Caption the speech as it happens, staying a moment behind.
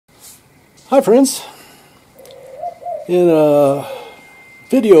Hi friends. In a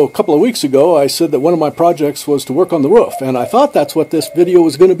video a couple of weeks ago I said that one of my projects was to work on the roof, and I thought that's what this video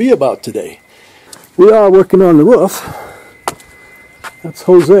was going to be about today. We are working on the roof. That's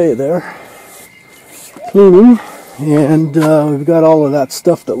Jose there cleaning, and we've got all of that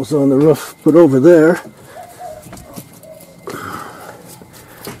stuff that was on the roof put over there.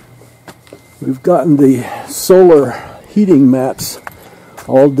 We've gotten the solar heating mats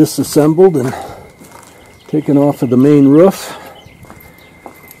all disassembled and taken off of the main roof,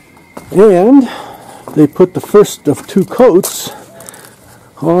 and they put the first of 2 coats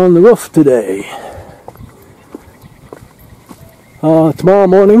on the roof today. Tomorrow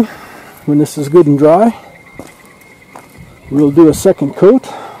morning, when this is good and dry, we'll do a second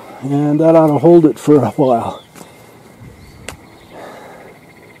coat, and that ought to hold it for a while.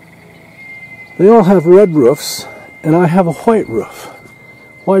 They all have red roofs, and I have a white roof.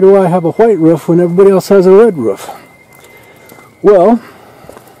 Why do I have a white roof when everybody else has a red roof? Well,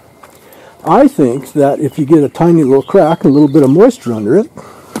 I think that if you get a tiny little crack and a little bit of moisture under it,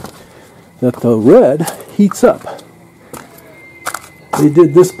 that the red heats up. They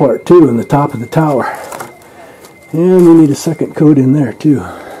did this part too in the top of the tower. And we need a second coat in there too.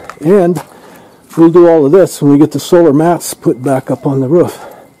 And we'll do all of this when we get the solar mats put back up on the roof.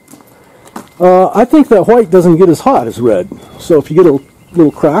 I think that white doesn't get as hot as red. So if you get a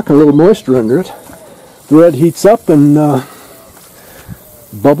little crack and a little moisture under it, the red heats up and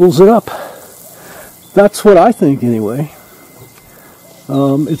bubbles it up. That's what I think anyway.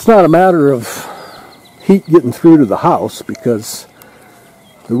 It's not a matter of heat getting through to the house, because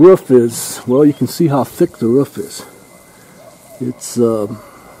the roof is, well, you can see how thick the roof is. It's a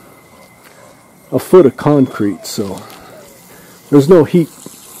foot of concrete, so there's no heat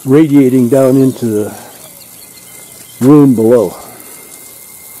radiating down into the room below.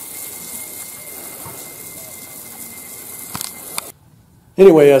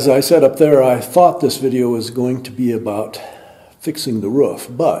 Anyway, as I said up there, I thought this video was going to be about fixing the roof,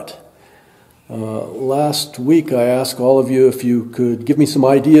 but last week I asked all of you if you could give me some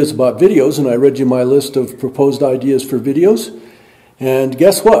ideas about videos, and I read you my list of proposed ideas for videos, and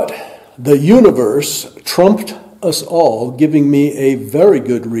guess what? The universe trumped us all, giving me a very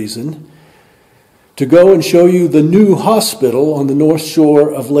good reason to go and show you the new hospital on the north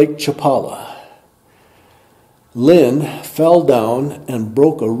shore of Lake Chapala. Lynn fell down and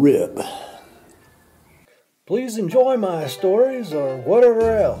broke a rib. Please enjoy my stories or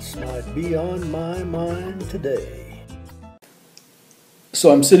whatever else might be on my mind today. So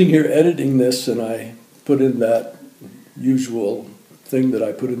I'm sitting here editing this, and I put in that usual thing that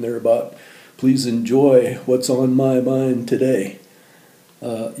I put in there about please enjoy what's on my mind today.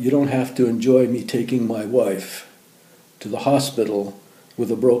 You don't have to enjoy me taking my wife to the hospital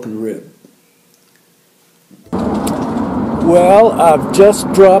with a broken rib. Well, I've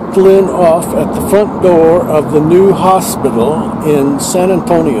just dropped Lynn off at the front door of the new hospital in San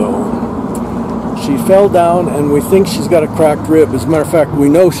Antonio. She fell down, and we think she's got a cracked rib. As a matter of fact, we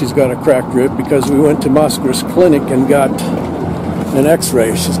know she's got a cracked rib because we went to Mosquera's clinic and got an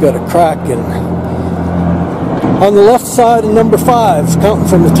x-ray. She's got a crack on the left side of number 5, counting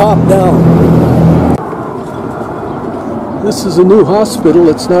from the top down. This is a new hospital.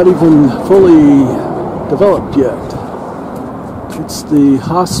 It's not even fully developed yet. It's the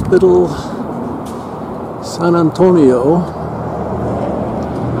Hospital San Antonio,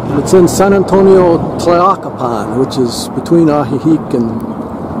 and it's in San Antonio, Tlayacapan, which is between Ajijic and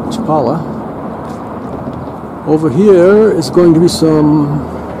Chapala. Over here is going to be some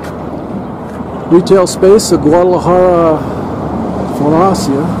retail space, a Guadalajara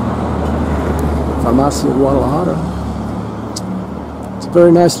Farmacia Guadalajara. It's a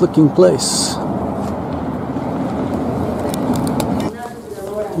very nice looking place.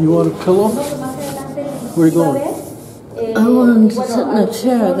 You want a pillow? Where are you going? I want to sit in a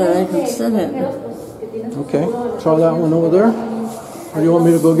chair that I can sit in. Okay, try that one over there. Or do you want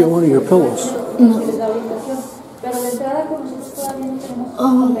me to go get one of your pillows? No.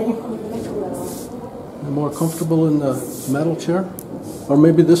 You're more comfortable in the metal chair? Or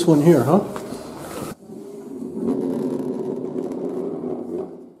maybe this one here, huh?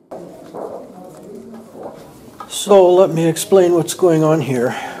 So let me explain what's going on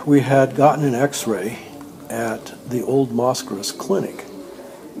here. We had gotten an x-ray at the old Mosquera's clinic,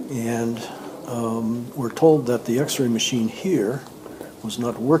 and we're told that the x-ray machine here was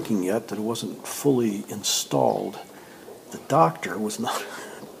not working yet, that it wasn't fully installed. The doctor was not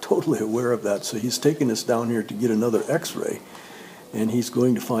totally aware of that, so he's taking us down here to get another x-ray, and he's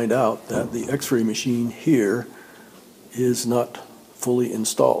going to find out that the x-ray machine here is not fully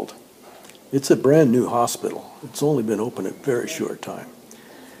installed. It's a brand new hospital. It's only been open a very short time.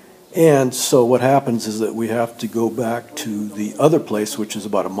 And so what happens is that we have to go back to the other place, which is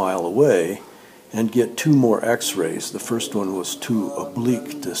about a mile away, and get 2 more x-rays. The first one was too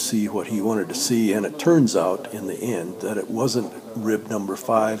oblique to see what he wanted to see, and it turns out in the end that it wasn't rib number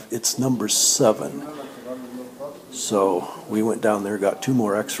 5, it's number 7. So we went down there, got 2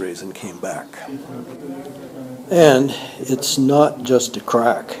 more x-rays, and came back. And it's not just a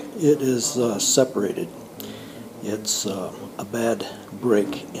crack, it is separated. It's a bad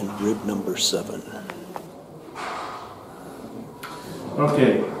break in rib number 7.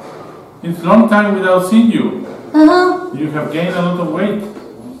 Okay. It's a long time without seeing you. Uh-huh. You have gained a lot of weight.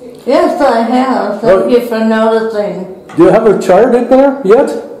 Yes, I have. Thank you for noticing. Do you have a chart in there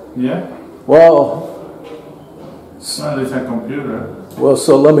yet? Yeah? Wow. Well, it's a computer. Well,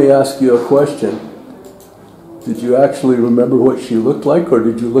 so let me ask you a question. Did you actually remember what she looked like, or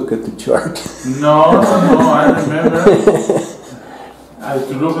did you look at the chart? No, I remember.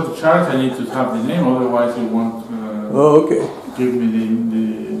 To look at the chart, I need to have the name, otherwise you won't give me the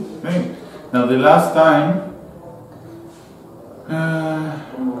name. Now, the last time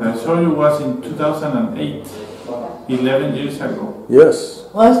I saw you was in 2008, 11 years ago. Yes.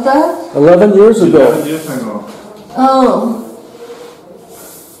 What's that? 11 years ago. 11 years ago. Oh.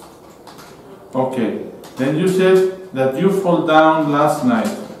 Okay. Then you said that you fall down last night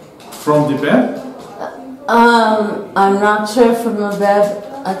from the bed? I'm not sure from the bed.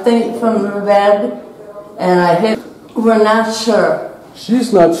 I think from the bed, and I hit. We're not sure.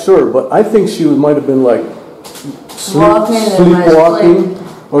 She's not sure, but I think she might have been like sleepwalking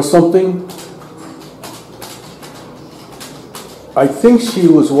or something. I think she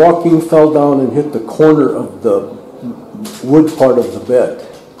was walking, fell down, and hit the corner of the wood part of the bed.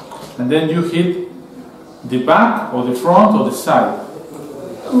 And then you hit the back or the front or the side?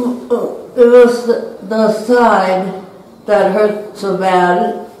 It was the side that hurt so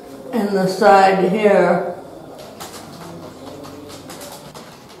bad, and the side here.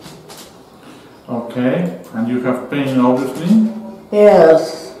 Okay, and you have pain obviously?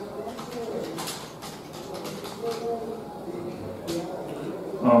 Yes.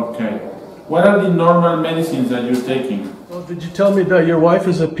 Okay. What are the normal medicines that you're taking? Well, did you tell me that your wife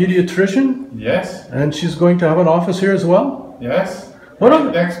is a pediatrician? Yes. And she's going to have an office here as well? Yes. What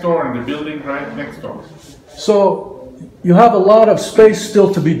next door, in the building right next door. So you have a lot of space still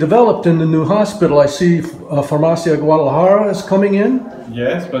to be developed in the new hospital. I see Farmacia Guadalajara is coming in.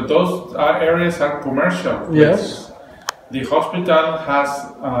 Yes, but those areas are commercial places. Yes. The hospital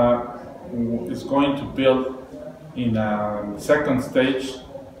is going to build in a second stage,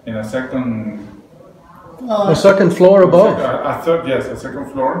 in a second... A second floor above? A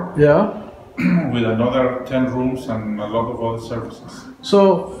second floor. Yeah. With another 10 rooms and a lot of other services.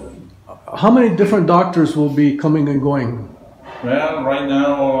 So, how many different doctors will be coming and going? Well, right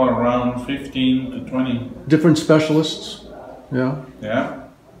now around 15 to 20. Different specialists? Yeah. Yeah,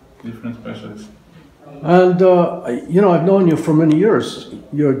 different specialists. And, you know, I've known you for many years.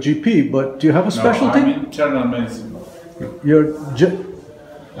 You're a GP, but do you have a specialty? No, I'm internal medicine.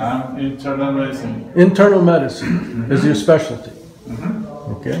 I'm internal medicine. Internal medicine is your specialty? Mm-hmm.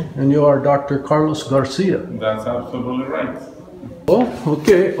 Okay, and you are Dr. Carlos Garcia. That's absolutely right. Oh,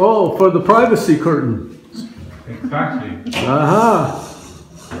 okay. Oh, for the privacy curtain. Exactly. Aha.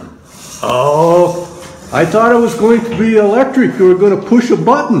 Oh, I thought it was going to be electric. You were going to push a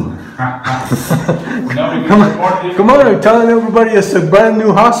button. Come on, I'm telling everybody it's a brand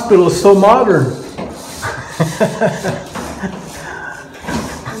new hospital. It's so modern.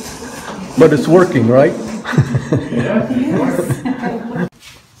 But it's working, right? Yeah, it works.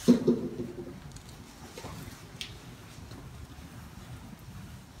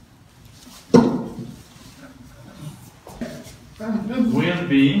 Will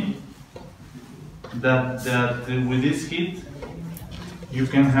be that with this heat you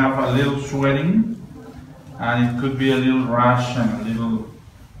can have a little sweating, and it could be a little rash and a little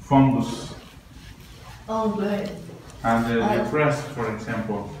fungus. Oh, great. And the breast, for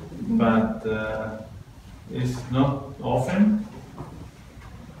example, but it's not often.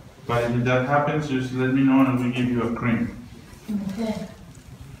 But if that happens, just let me know and we'll give you a cream. Okay.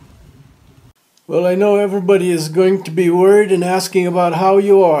 Well, I know everybody is going to be worried and asking about how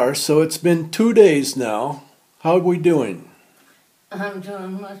you are, so it's been 2 days now. How are we doing? I'm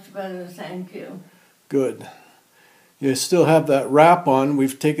doing much better, thank you. Good. You still have that wrap on.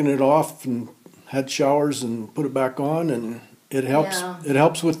 We've taken it off and had showers and put it back on, and it helps. Yeah. It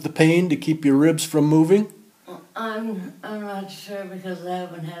helps with the pain to keep your ribs from moving. I'm not sure because I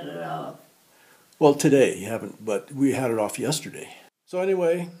haven't had it off. Well, today you haven't, but we had it off yesterday. So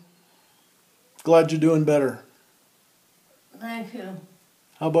anyway, Glad you're doing better. Thank you.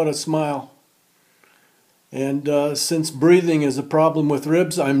 How about a smile? And since breathing is a problem with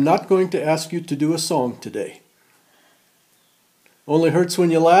ribs, I'm not going to ask you to do a song today. Only hurts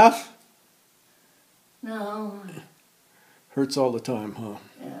when you laugh? No. Hurts all the time, huh?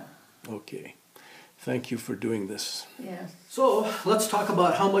 Yeah. Okay. Thank you for doing this. Yes. So let's talk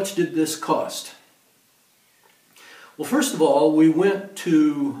about how much did this cost. Well, first of all, we went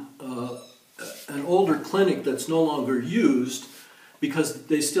to an older clinic that's no longer used because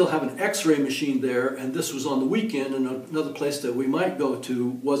they still have an x-ray machine there, and this was on the weekend, and another place that we might go to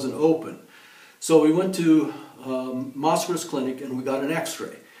wasn't open. So we went to Mosquera's clinic and we got an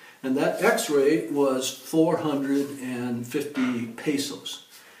x-ray. And that x-ray was 450 pesos.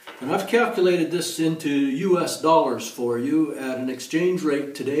 And I've calculated this into US dollars for you at an exchange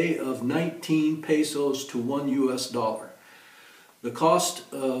rate today of 19 pesos to 1 US dollar. The cost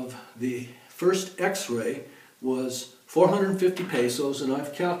of the first x-ray was 450 pesos, and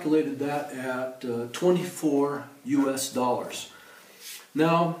I've calculated that at 24 US dollars.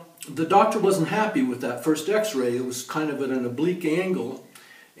 Now, the doctor wasn't happy with that first x-ray. It was kind of at an oblique angle,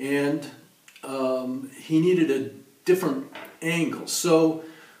 and he needed a different angle. So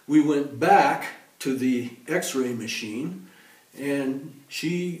we went back to the x-ray machine, and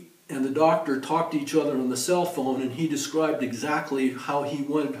she and the doctor talked to each other on the cell phone, and he described exactly how he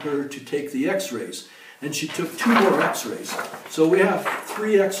wanted her to take the x-rays. And she took 2 more x-rays. So we have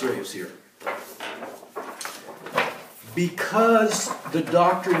 3 x-rays here. Because the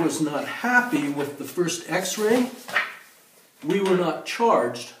doctor was not happy with the first x-ray, we were not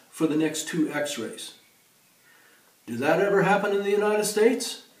charged for the next 2 x-rays. Did that ever happen in the United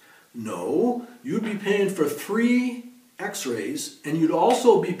States? No. You'd be paying for 3 x-rays, and you'd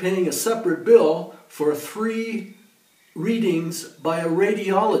also be paying a separate bill for 3 readings by a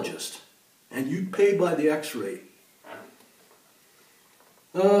radiologist. And you'd pay by the x-ray.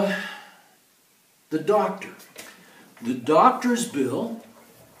 The doctor. The doctor's bill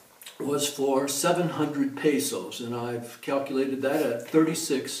was for 700 pesos, and I've calculated that at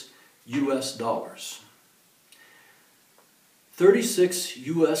 36 US dollars. 36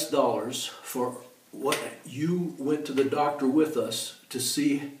 US dollars for what you went to the doctor with us to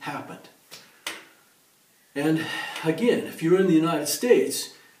see happened. And again, if you're in the United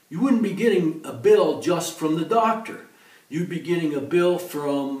States, you wouldn't be getting a bill just from the doctor. You'd be getting a bill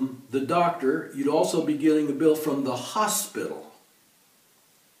from the doctor. You'd also be getting a bill from the hospital.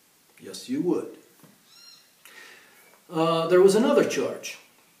 Yes, you would. There was another charge.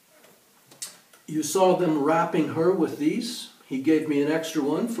 You saw them wrapping her with these. He gave me an extra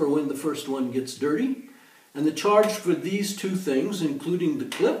one for when the first one gets dirty. And the charge for these 2 things, including the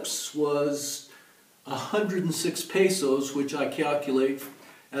clips, was 106 pesos, which I calculate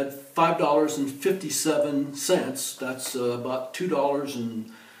at $5.57. That's about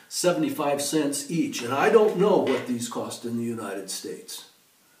 $2.75 each. And I don't know what these cost in the United States.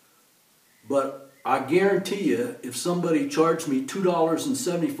 But I guarantee you, if somebody charged me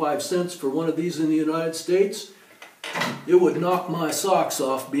 $2.75 for one of these in the United States, it would knock my socks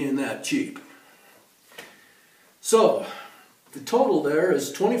off being that cheap. So, the total there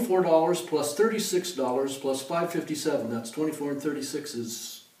is $24 plus $36 plus $5.57. That's 24 and 36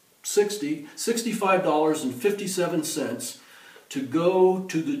 is $65.57 to go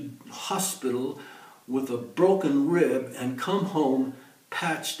to the hospital with a broken rib and come home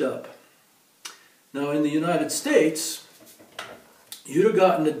patched up. Now in the United States, you'd have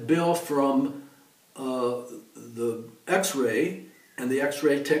gotten a bill from the x-ray and the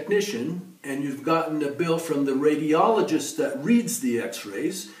x-ray technician, and you've gotten a bill from the radiologist that reads the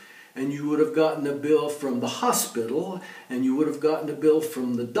x-rays, and you would have gotten a bill from the hospital, and you would have gotten a bill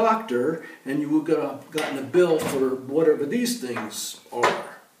from the doctor, and you would have gotten a bill for whatever these things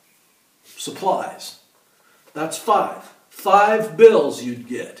are. Supplies. That's 5. 5 bills you'd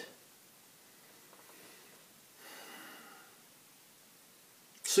get.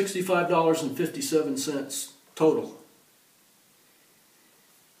 $65.57 total.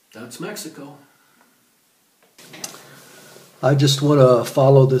 That's Mexico. I just want to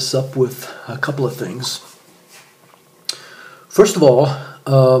follow this up with a couple of things. First of all,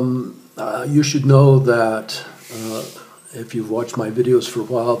 you should know that if you've watched my videos for a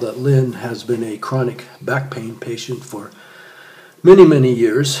while, that Lynn has been a chronic back pain patient for many, many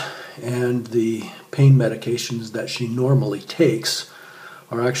years, and the pain medications that she normally takes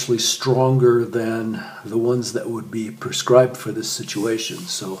are actually stronger than the ones that would be prescribed for this situation.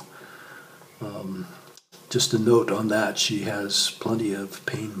 So just a note on that, she has plenty of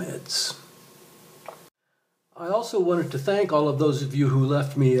pain meds. I also wanted to thank all of those of you who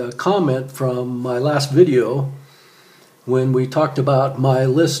left me a comment from my last video when we talked about my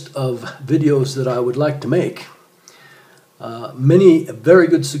list of videos that I would like to make. Many very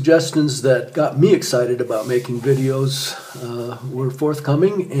good suggestions that got me excited about making videos were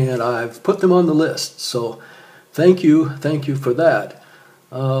forthcoming, and I've put them on the list. So thank you for that.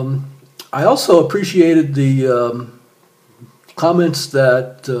 I also appreciated the comments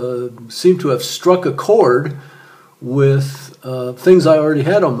that seem to have struck a chord with things I already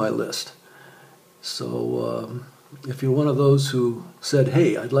had on my list. So if you're one of those who said,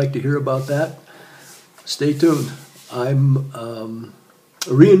 hey, I'd like to hear about that, stay tuned. I'm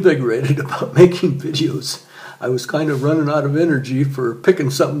reinvigorated about making videos. I was kind of running out of energy for picking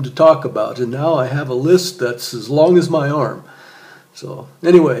something to talk about, and now I have a list that's as long as my arm. So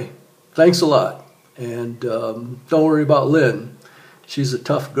anyway, thanks a lot. And don't worry about Lynn. She's a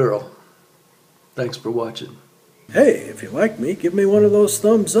tough girl. Thanks for watching. Hey, if you like me, give me one of those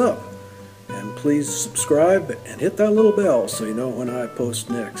thumbs up. And please subscribe and hit that little bell so you know when I post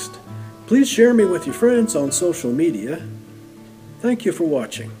next. Please share me with your friends on social media. Thank you for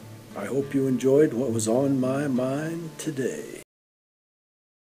watching. I hope you enjoyed what was on my mind today.